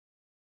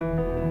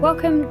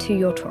Welcome to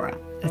Your Torah,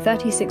 a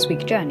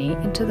 36-week journey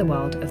into the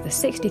world of the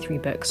 63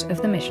 books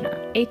of the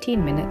Mishnah,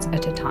 18 minutes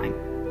at a time,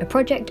 a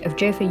project of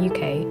Jofa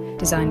UK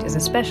designed as a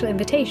special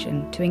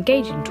invitation to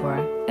engage in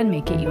Torah and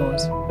make it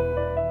yours.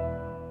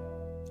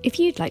 If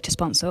you'd like to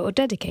sponsor or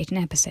dedicate an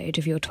episode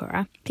of Your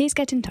Torah, please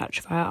get in touch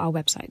via our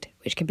website,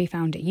 which can be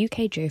found at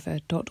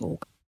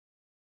ukjofa.org.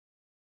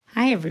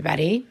 Hi,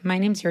 everybody. My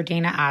name's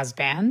Yardaena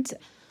Osband,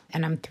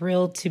 and I'm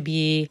thrilled to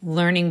be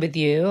learning with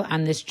you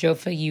on this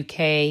Jofa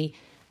UK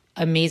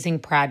amazing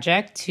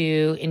project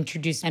to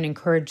introduce and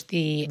encourage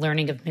the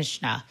learning of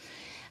Mishnah.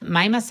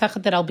 My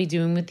masekhet that I'll be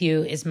doing with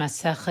you is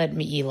masekhet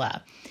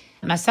Meilah.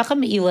 Masekhet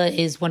Meilah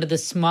is one of the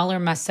smaller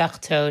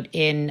masechtot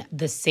in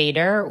the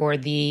Seder, or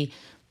the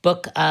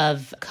book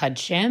of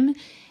Kudshim.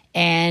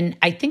 And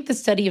I think the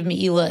study of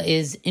Meilah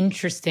is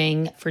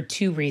interesting for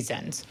two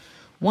reasons.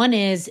 One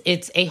is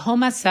it's a whole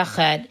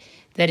masechet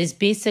that is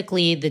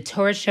basically the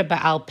Torah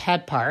Sheba'al Peh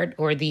part,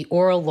 or the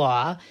oral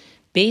law,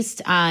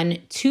 based on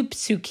two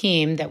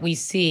psukim that we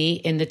see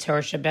in the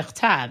Torah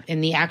Shebechtav,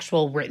 in the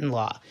actual written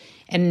law.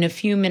 And in a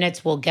few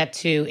minutes, we'll get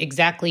to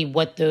exactly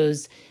what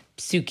those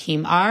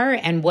psukim are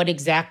and what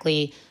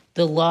exactly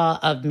the law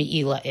of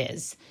Meilah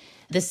is.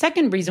 The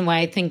second reason why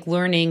I think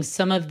learning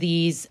some of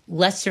these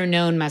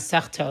lesser-known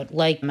masechtot,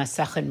 like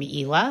Masechet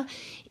Meilah,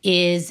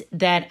 is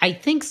that I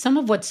think some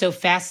of what's so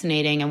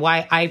fascinating and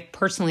why I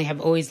personally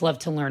have always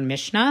loved to learn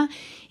Mishnah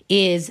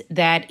is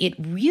that it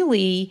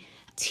really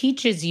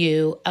teaches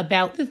you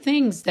about the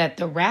things that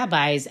the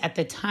rabbis at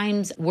the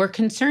times were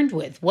concerned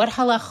with, what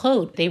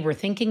halachot they were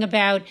thinking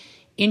about,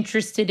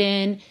 interested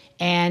in,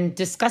 and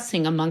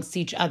discussing amongst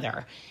each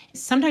other.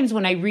 Sometimes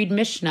when I read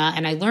Mishnah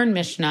and I learn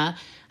Mishnah,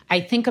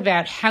 I think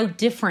about how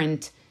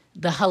different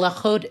the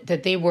halachot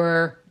that they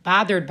were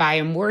bothered by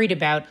and worried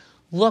about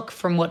look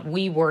from what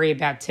we worry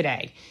about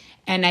today.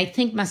 And I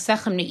think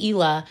Masechet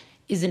Meilah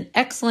is an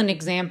excellent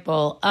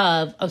example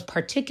of a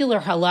particular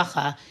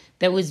halacha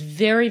that was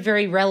very,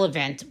 very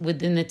relevant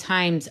within the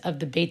times of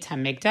the Beit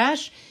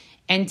HaMikdash,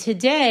 and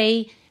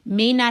today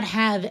may not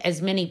have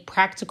as many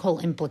practical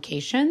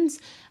implications,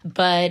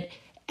 but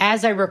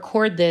as I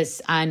record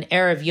this on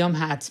Erev Yom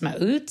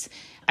HaAtzmaut,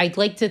 I'd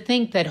like to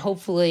think that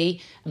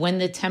hopefully when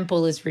the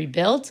temple is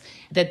rebuilt,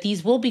 that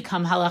these will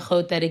become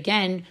halachot that,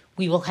 again,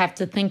 we will have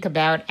to think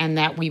about and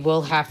that we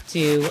will have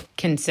to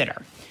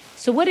consider.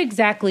 So what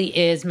exactly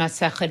is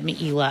Masechet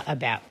Meilah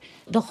about?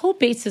 The whole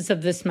basis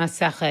of this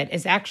masechet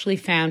is actually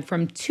found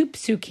from two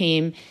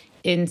psukim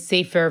in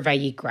Sefer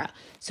Vayikra.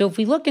 So if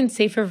we look in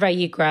Sefer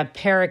Vayikra,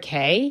 Perek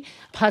Hey,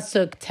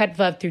 Pasuk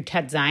Tetvav through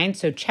Tetzayin,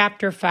 so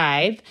chapter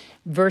 5,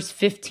 verse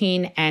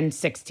 15 and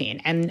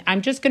 16. And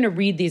I'm just going to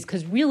read these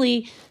because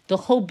really the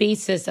whole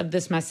basis of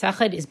this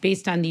masechet is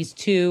based on these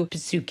two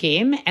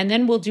psukim. And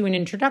then we'll do an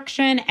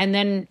introduction, and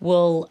then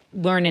we'll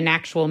learn an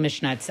actual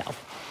Mishnah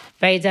itself.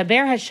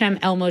 Vayidaber Hashem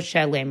el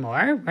Moshe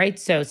lemor, right?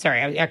 So,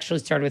 sorry, I actually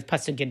started with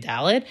Pasuk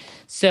Yudalid.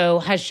 So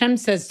Hashem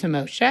says to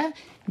Moshe,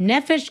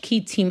 Nefesh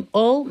ki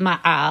tim'ol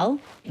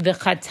ma'al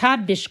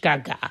v'chata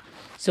bishgaga.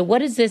 So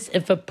what is this?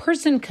 If a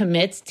person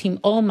commits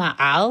tim'ol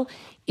ma'al,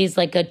 is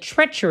like a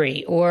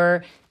treachery,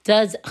 or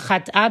does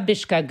chata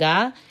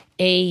bishgaga,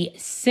 a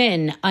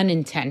sin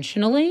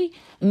unintentionally,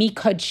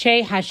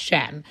 mikodshe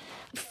Hashem,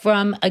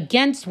 from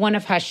against one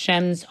of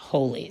Hashem's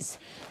holies.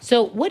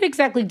 So what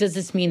exactly does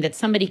this mean that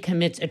somebody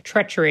commits a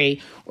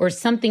treachery or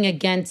something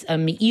against a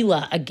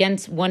Meilah,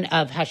 against one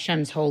of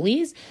Hashem's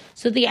holies?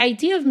 So the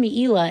idea of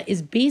Meilah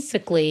is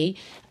basically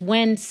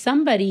when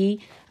somebody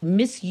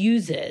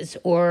misuses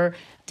or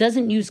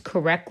doesn't use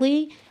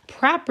correctly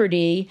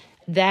property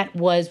that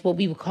was what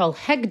we would call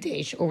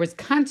hegdesh, or was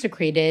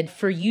consecrated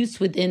for use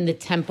within the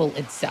temple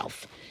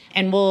itself.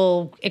 And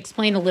we'll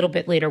explain a little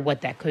bit later what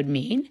that could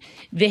mean.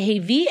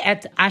 Vehevi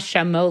et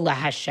ashamo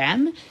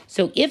laHashem.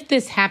 So if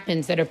this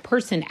happens, that a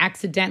person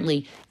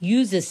accidentally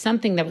uses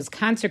something that was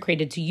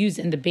consecrated to use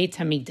in the Beit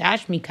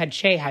HaMikdash,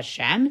 mikadshe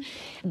Hashem,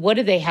 what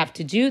do they have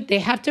to do? They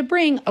have to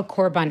bring a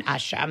korban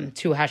asham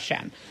to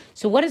Hashem.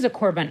 So what is a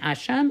korban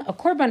asham? A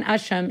korban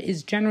asham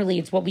is generally,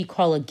 it's what we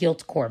call a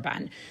guilt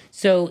korban.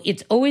 So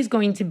it's always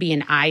going to be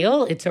an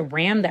ayil. It's a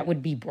ram that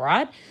would be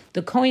brought.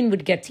 The Kohen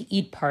would get to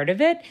eat part of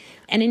it.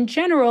 And in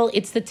general,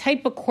 it's the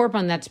type of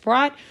korban that's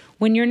brought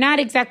when you're not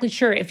exactly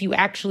sure if you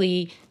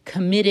actually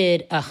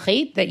committed a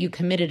chet, that you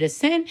committed a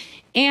sin,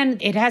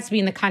 and it has to be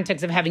in the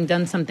context of having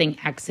done something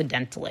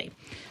accidentally.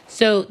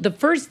 So the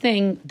first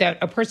thing that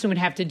a person would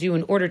have to do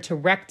in order to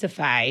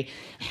rectify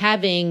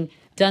having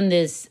done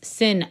this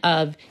sin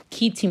of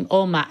kitim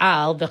o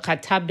ma'al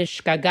v'chata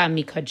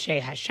b'shgaga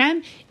mikodshe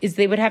Hashem is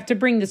they would have to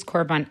bring this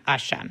korban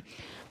asham.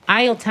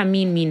 Ayil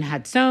tamin min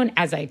hatzon,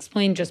 as I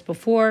explained just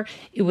before,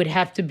 it would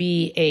have to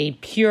be a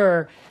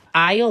pure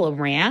aisle, a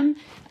ram,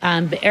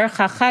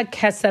 be'erchacha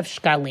kesef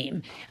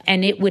shkalim,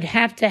 and it would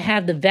have to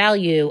have the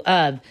value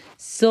of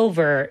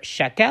silver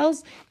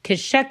shekels,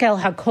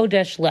 keshekel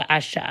hakodesh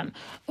le'asham,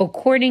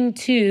 according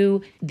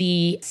to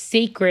the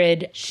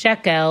sacred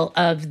shekel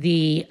of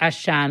the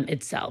asham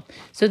itself.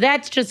 So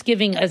that's just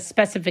giving a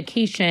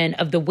specification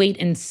of the weight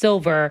in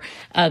silver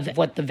of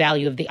what the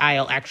value of the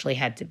aisle actually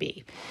had to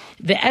be.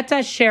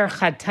 Ve'eta sher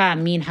chata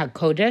min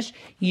hakodesh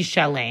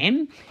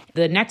yishalem.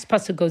 The next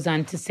pasuk goes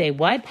on to say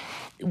what?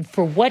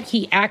 For what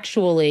he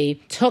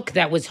actually took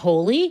that was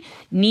holy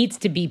needs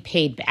to be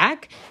paid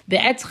back.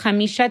 Ve'etz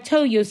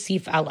chamishato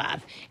yosif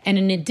alav. And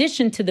in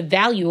addition to the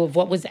value of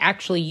what was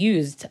actually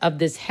used of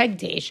this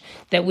hegdesh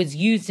that was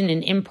used in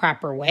an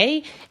improper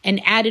way, an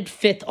added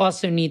fifth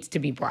also needs to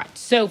be brought.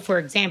 So, for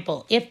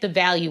example, if the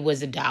value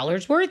was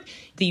 $1 worth,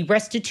 the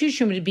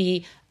restitution would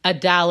be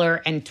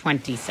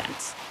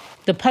 $1.20.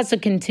 The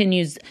pasuk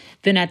continues,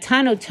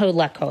 "V'natano to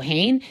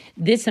lakohen."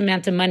 This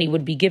amount of money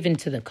would be given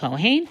to the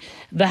kohen.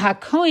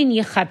 V'hakohen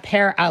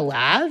yichaper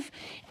alav,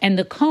 and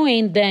the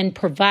kohen then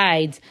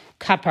provides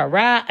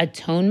kapara,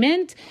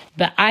 atonement,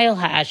 ba'ayil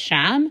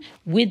ha'asham,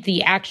 with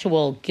the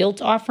actual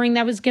guilt offering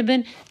that was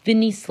given.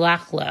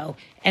 V'nislach lo,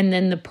 and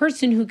then the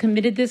person who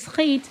committed this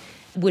chet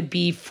would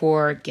be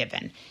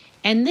forgiven.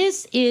 And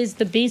this is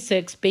the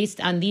basics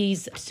based on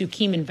these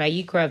psukim in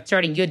Vayikra,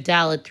 starting Yud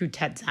Dalet through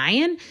Tet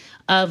Zayin,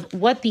 of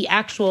what the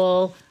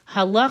actual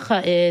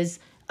halacha is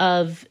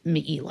of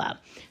Meilah.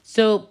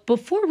 So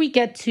before we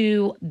get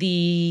to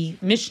the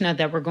Mishnah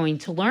that we're going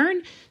to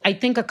learn, I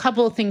think a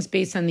couple of things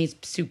based on these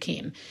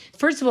psukim.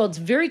 First of all, it's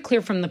very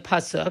clear from the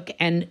pasuk,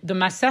 and the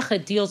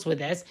masekhet deals with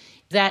this,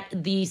 that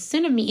the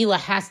sin of Meilah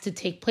has to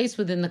take place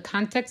within the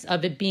context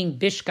of it being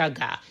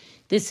bishgaga.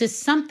 This is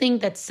something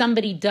that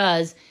somebody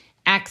does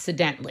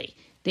accidentally.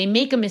 They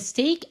make a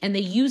mistake and they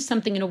use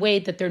something in a way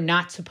that they're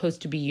not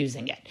supposed to be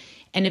using it.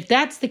 And if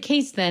that's the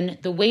case, then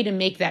the way to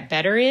make that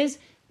better is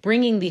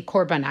bringing the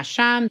korban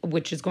asham,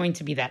 which is going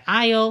to be that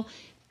aisle,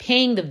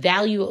 paying the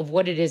value of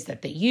what it is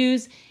that they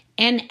use,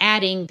 and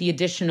adding the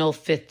additional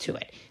fifth to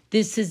it.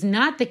 This is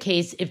not the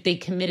case if they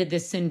committed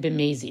this sin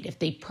b'mezid, if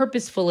they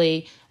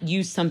purposefully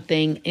use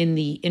something in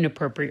the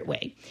inappropriate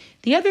way.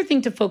 The other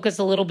thing to focus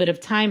a little bit of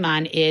time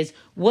on is,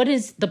 what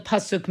does the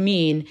pasuk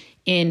mean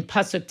in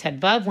pasuk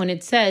Tedvav when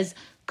it says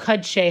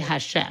Kadshe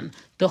Hashem,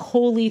 the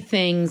holy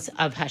things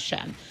of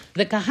Hashem?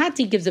 The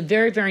Kahati gives a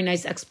very, very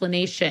nice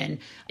explanation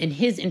in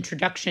his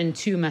introduction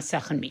to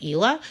Masechet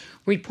Meilah,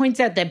 where he points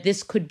out that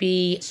this could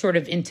be sort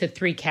of into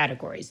three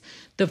categories.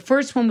 The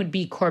first one would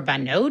be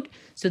korbanot.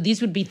 So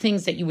these would be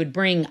things that you would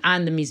bring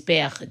on the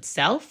Mizbeach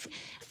itself.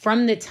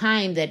 From the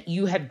time that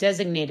you have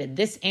designated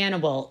this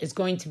animal is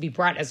going to be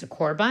brought as a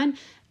korban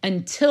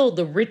until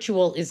the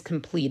ritual is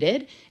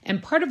completed.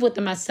 And part of what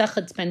the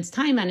Masechet spends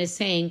time on is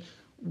saying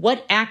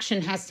what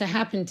action has to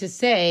happen to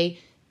say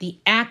the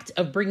act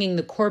of bringing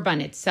the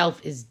korban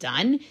itself is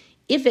done.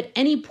 If at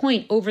any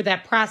point over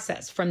that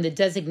process, from the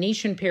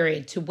designation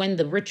period to when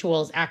the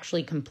ritual is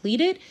actually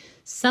completed,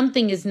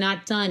 something is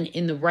not done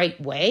in the right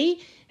way,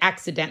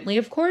 accidentally,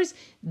 of course,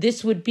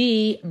 this would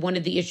be one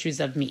of the issues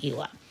of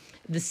Meilah.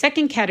 The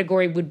second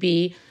category would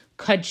be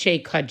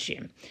Kadshe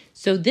Kadshim.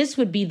 So this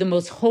would be the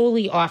most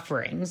holy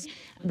offerings,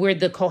 where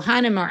the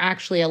Kohanim are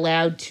actually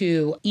allowed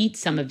to eat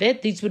some of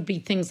it. These would be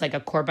things like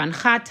a Korban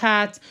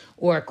Chatat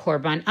or a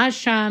Korban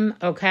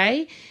Asham,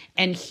 okay?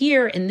 And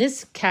here in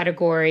this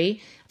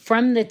category,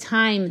 from the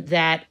time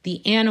that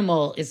the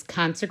animal is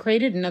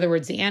consecrated, in other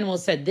words, the animal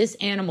said this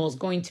animal is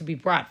going to be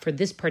brought for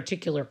this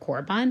particular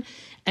korban,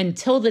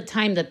 until the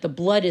time that the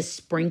blood is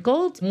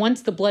sprinkled.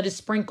 Once the blood is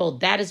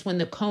sprinkled, that is when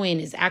the Kohen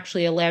is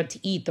actually allowed to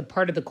eat the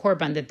part of the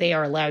korban that they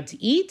are allowed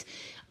to eat.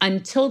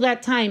 Until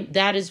that time,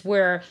 that is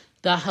where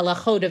the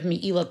halachot of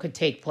Meilah could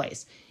take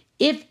place.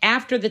 If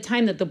after the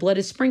time that the blood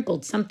is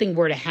sprinkled, something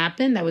were to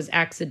happen that was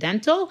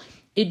accidental,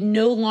 it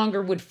no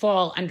longer would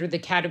fall under the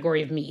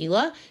category of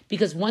Meilah,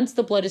 because once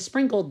the blood is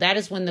sprinkled, that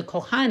is when the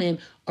Kohanim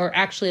are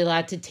actually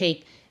allowed to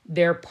take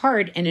their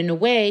part. And in a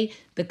way,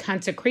 the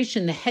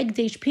consecration, the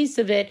hegdesh piece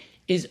of it,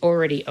 is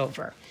already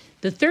over.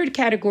 The third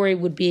category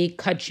would be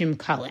kachim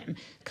kalim.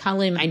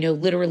 Kalim, I know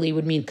literally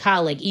would mean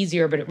kal, like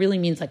easier, but it really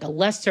means like a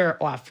lesser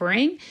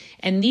offering.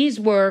 And these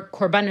were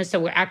korbanos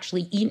that were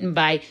actually eaten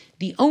by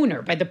the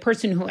owner, by the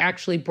person who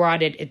actually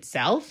brought it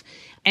itself.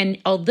 And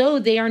although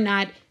they are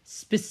not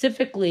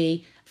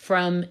specifically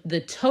from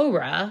the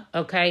Torah,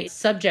 okay,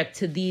 subject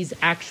to these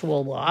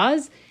actual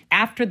laws,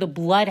 after the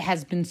blood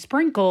has been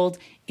sprinkled,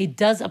 it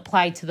does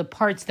apply to the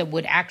parts that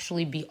would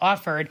actually be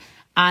offered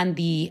on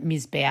the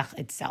Mizbeach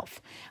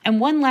itself. And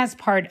one last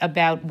part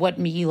about what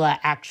Meilah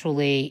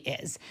actually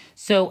is.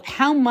 So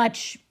how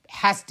much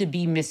has to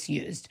be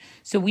misused?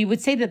 So we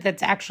would say that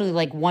that's actually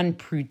like 1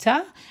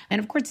 pruta.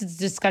 And of course, it's a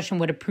discussion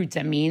what a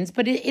pruta means,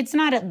 but it's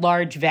not at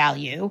large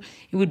value.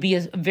 It would be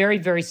a very,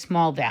 very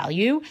small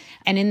value.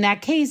 And in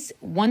that case,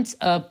 once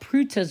a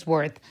pruta's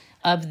worth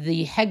of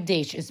the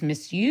hegdesh is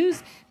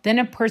misused, then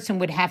a person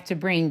would have to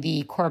bring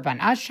the korban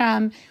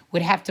asham,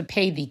 would have to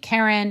pay the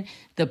keren,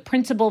 the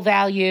principal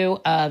value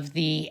of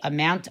the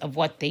amount of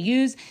what they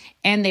use,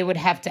 and they would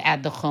have to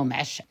add the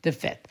chomesh, the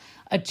fifth.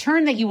 A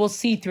term that you will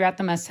see throughout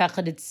the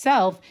masekhet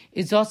itself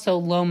is also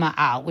lo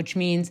ma'al, which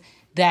means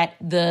that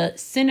the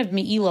sin of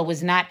Meilah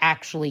was not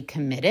actually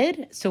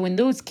committed. So in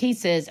those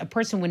cases, a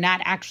person would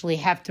not actually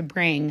have to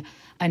bring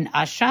an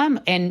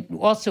asham and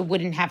also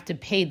wouldn't have to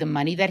pay the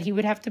money that he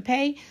would have to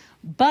pay.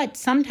 But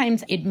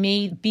sometimes it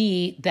may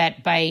be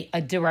that by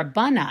a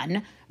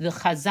derabanan, the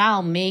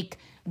Chazal make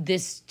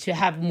this to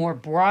have more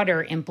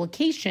broader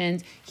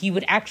implications. He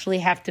would actually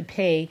have to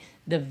pay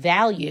the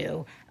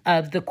value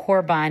of the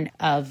korban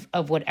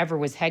of whatever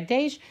was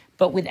hegdesh,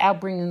 but without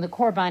bringing the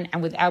korban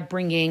and without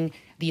bringing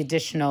the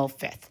additional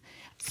fifth.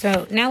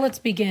 So now let's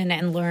begin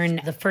and learn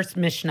the first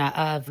Mishnah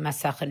of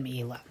Masechet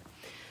Meilah.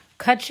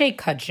 Kadshe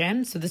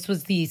Kadshim, so this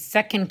was the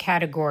second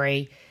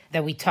category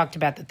that we talked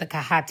about that the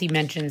Kahati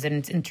mentions in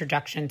its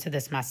introduction to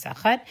this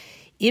Masechet.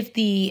 If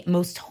the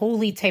most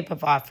holy type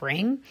of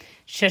offering,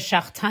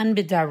 sheshachtan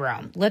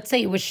b'daram, let's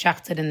say it was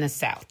shachted in the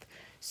south.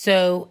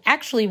 So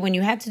actually, when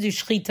you had to do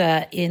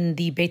shchita in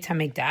the Beit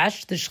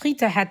HaMikdash, the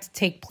shchita had to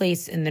take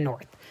place in the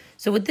north.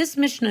 So what this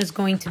Mishnah is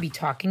going to be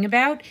talking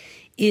about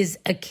is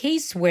a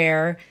case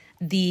where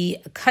the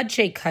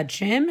kadshe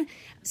kadshim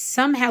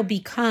somehow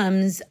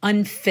becomes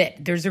unfit.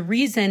 There's a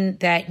reason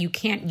that you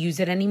can't use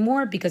it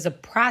anymore because a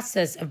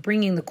process of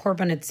bringing the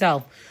korban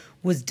itself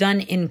was done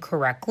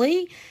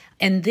incorrectly.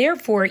 And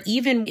therefore,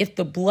 even if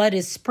the blood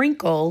is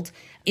sprinkled,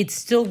 it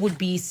still would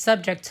be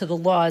subject to the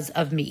laws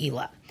of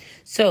Meilah.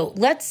 So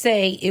let's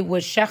say it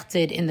was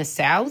shechted in the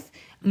south,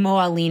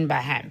 mo'alin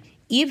bahem.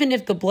 Even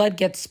if the blood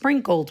gets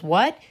sprinkled,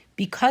 what?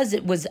 Because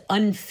it was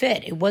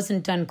unfit, it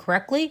wasn't done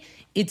correctly,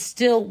 it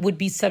still would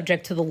be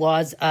subject to the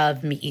laws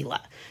of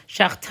Meilah.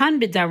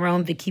 Shachtan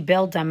b'darom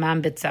v'kibel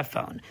damam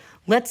b'tzafon.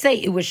 Let's say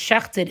it was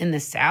shechted in the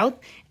south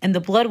and the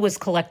blood was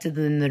collected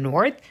in the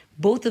north.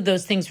 Both of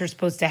those things were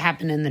supposed to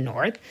happen in the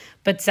north.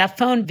 But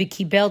tzafon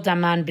v'kibel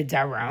daman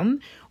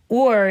b'darom,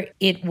 or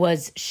it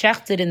was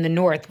shechted in the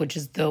north, which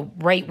is the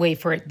right way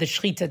for the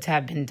shechita to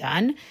have been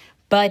done,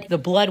 but the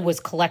blood was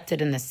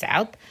collected in the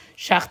south.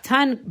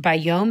 Shachtan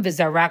bayom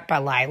v'zarak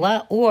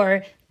balayla,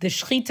 or the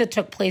shechita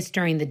took place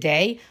during the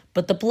day,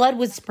 but the blood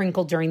was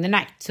sprinkled during the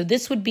night. So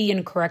this would be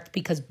incorrect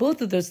because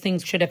both of those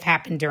things should have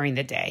happened during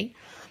the day.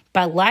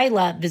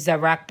 Balayla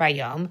v'zarak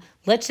bayom,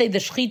 let's say the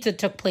shechita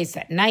took place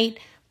at night,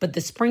 but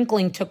the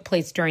sprinkling took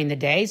place during the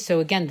day. So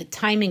again, the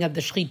timing of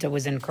the shechita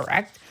was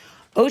incorrect.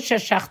 Osha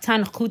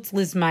shachtan chutz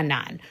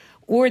lizmanan,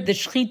 or the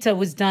shechita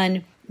was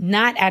done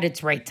not at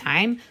its right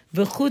time,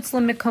 v'chutz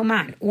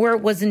lemikoman, or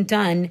it wasn't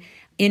done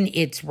in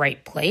its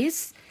right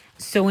place.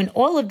 So in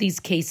all of these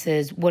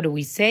cases, what do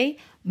we say?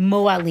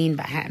 Mo'alin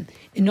bahem.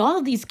 In all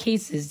of these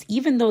cases,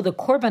 even though the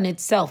korban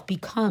itself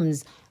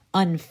becomes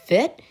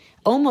unfit,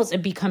 almost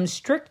it becomes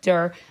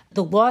stricter,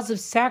 the laws of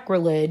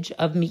sacrilege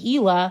of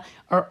Meilah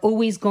are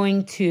always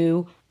going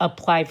to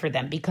apply for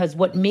them because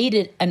what made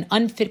it an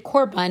unfit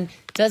korban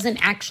doesn't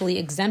actually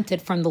exempt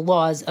it from the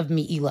laws of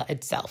Meilah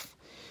itself.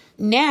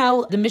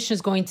 Now, the Mishnah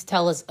is going to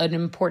tell us an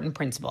important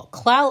principle.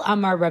 Klal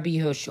Amar Rabbi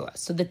Yehoshua.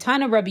 So the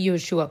Tana Rabbi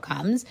Yehoshua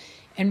comes,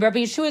 and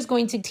Rabbi Yehoshua is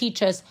going to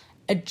teach us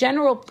a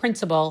general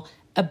principle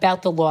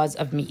about the laws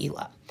of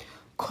Meilah.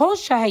 Kol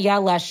shahaya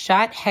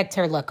lashat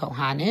heter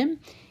lakohanim,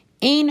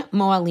 ein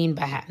mo'alin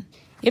bahem.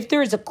 If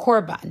there is a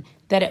korban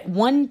that at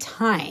one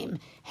time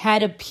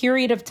had a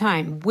period of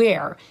time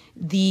where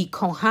the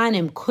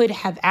kohanim could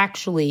have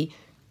actually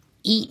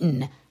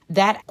eaten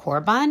that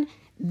korban,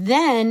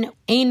 then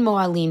ein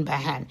mo'alin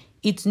bahem.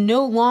 It's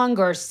no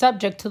longer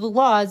subject to the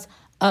laws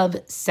of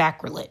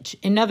sacrilege.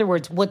 In other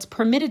words, what's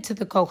permitted to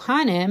the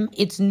kohanim,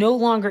 it's no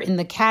longer in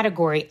the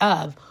category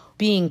of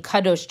being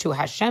kadosh to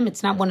Hashem.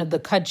 It's not one of the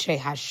kadshe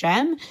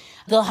Hashem.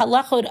 The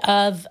halachot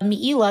of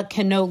Meilah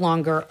can no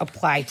longer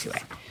apply to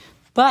it.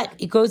 But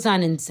it goes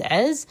on and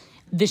says,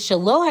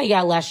 V'shelo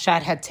haya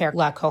lashat hater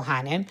la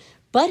kohanim.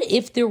 But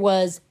if there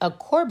was a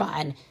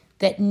korban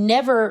that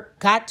never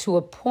got to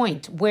a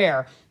point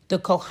where the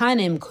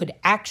kohanim could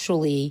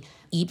actually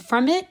eat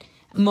from it,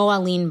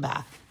 mo'alin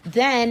ba,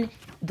 then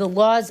the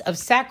laws of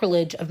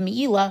sacrilege of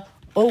Meilah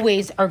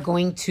always are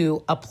going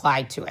to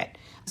apply to it.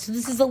 So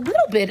this is a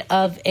little bit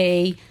of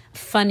a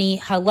funny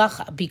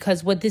halacha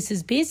because what this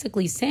is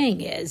basically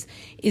saying is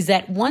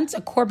that once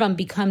a korban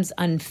becomes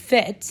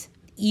unfit,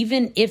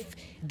 even if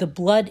the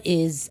blood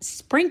is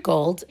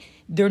sprinkled,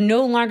 they're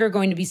no longer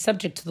going to be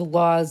subject to the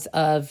laws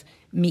of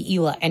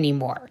Meilah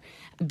anymore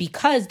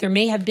because there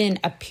may have been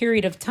a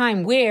period of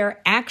time where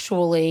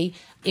actually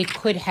it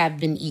could have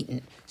been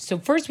eaten. So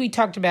first we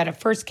talked about a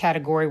first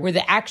category where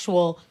the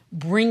actual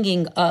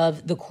bringing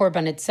of the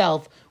korban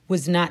itself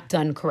was not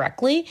done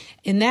correctly.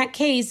 In that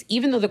case,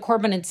 even though the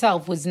korban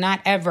itself was not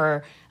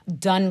ever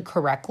done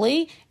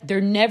correctly, there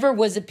never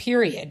was a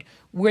period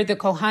where the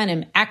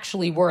kohanim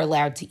actually were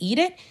allowed to eat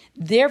it.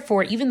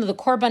 Therefore, even though the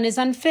korban is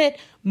unfit,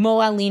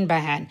 mo'alin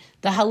bahan,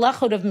 the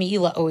halachot of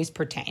Meilah always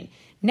pertain.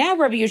 Now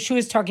Rabbi Yeshua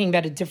is talking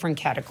about a different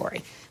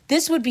category.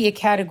 This would be a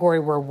category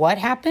where what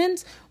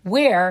happens?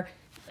 Where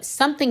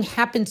something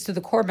happens to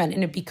the korban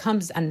and it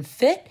becomes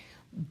unfit,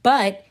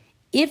 but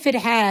if it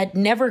had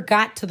never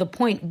got to the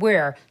point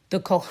where the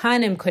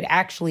Kohanim could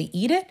actually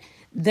eat it,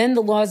 then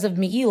the laws of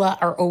Meilah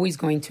are always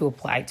going to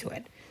apply to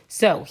it.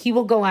 So he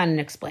will go on and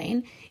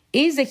explain,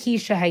 what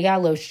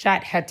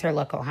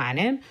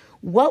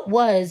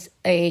was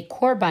a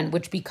korban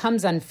which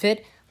becomes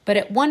unfit, but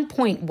at one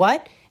point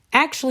what?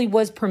 Actually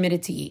was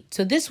permitted to eat.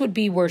 So this would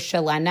be where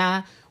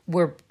shalana,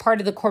 where part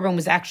of the korban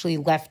was actually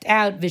left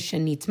out,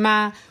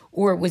 vishanitma,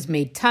 or it was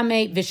made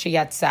tameh,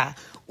 vishayatsa,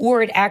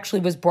 or it actually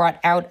was brought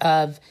out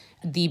of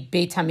the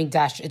Beit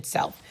HaMikdash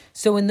itself.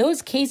 So in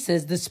those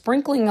cases, the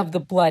sprinkling of the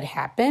blood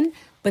happened,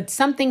 but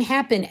something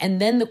happened, and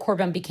then the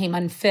korban became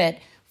unfit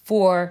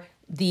for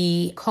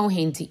the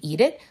Kohen to eat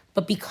it.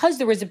 But because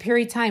there was a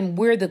period of time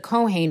where the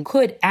Kohen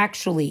could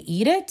actually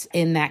eat it,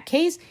 in that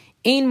case,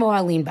 ein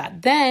mo'alin ba.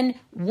 Then,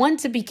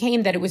 once it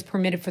became that it was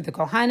permitted for the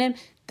Kohanim,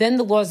 then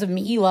the laws of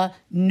Meilah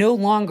no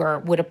longer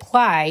would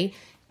apply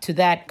to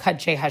that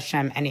Kadshei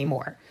Hashem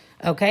anymore.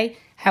 Okay?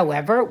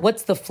 However,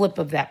 what's the flip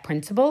of that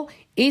principle?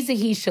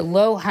 Ezehi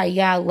shelo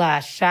haya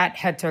la shat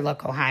heter la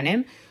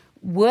Kohanim.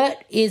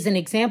 What is an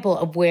example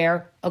of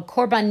where a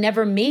korban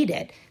never made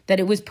it, that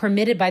it was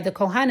permitted by the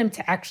Kohanim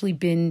to actually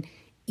been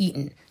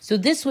eaten? So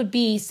this would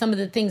be some of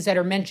the things that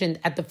are mentioned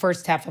at the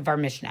first half of our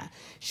Mishnah.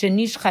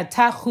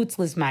 Shenishchata chutz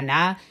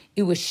lizmana,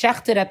 it was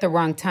shechted at the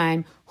wrong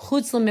time.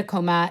 Chutz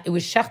lemikoma, it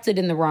was shechted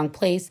in the wrong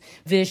place.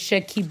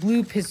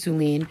 V'shekiblu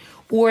pisulin,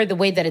 or the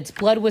way that its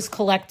blood was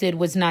collected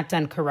was not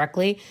done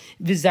correctly.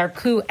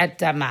 V'zarku et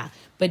dama,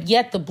 but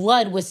yet the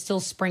blood was still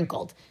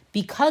sprinkled.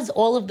 Because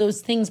all of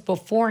those things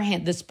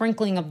beforehand, the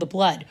sprinkling of the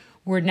blood,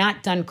 were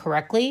not done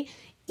correctly,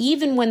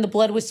 even when the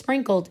blood was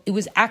sprinkled, it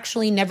was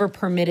actually never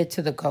permitted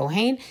to the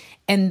Kohen.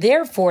 And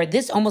therefore,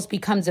 this almost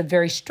becomes a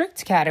very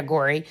strict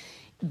category.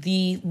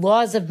 The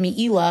laws of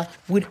Meilah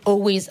would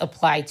always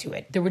apply to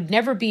it. There would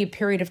never be a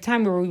period of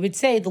time where we would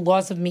say the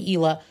laws of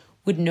Meilah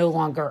would no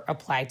longer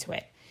apply to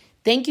it.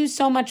 Thank you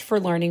so much for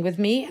learning with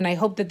me, and I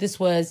hope that this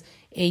was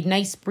a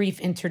nice brief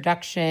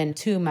introduction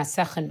to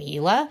Masechet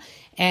Meilah,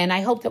 and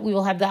I hope that we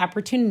will have the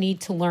opportunity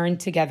to learn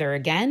together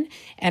again.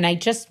 And I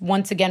just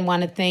once again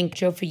want to thank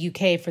Jofa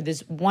UK for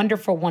this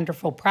wonderful,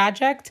 wonderful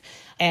project,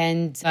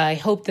 and I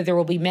hope that there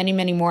will be many,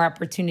 many more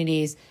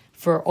opportunities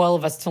for all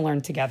of us to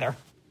learn together.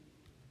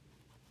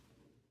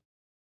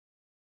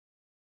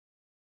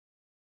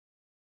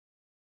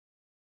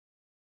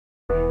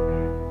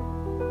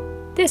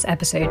 This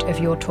episode of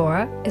Your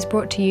Torah is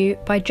brought to you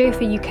by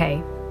Jofa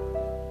UK,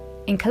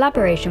 in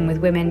collaboration with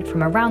women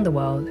from around the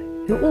world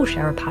who all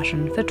share a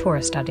passion for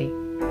Torah study.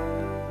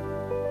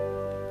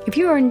 If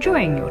you are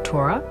enjoying Your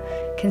Torah,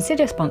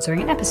 consider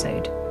sponsoring an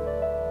episode.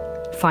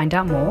 Find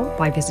out more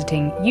by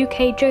visiting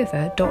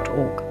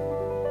ukjofa.org.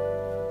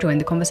 Join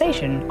the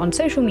conversation on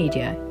social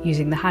media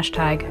using the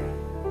hashtag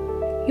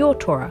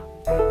YourTorah.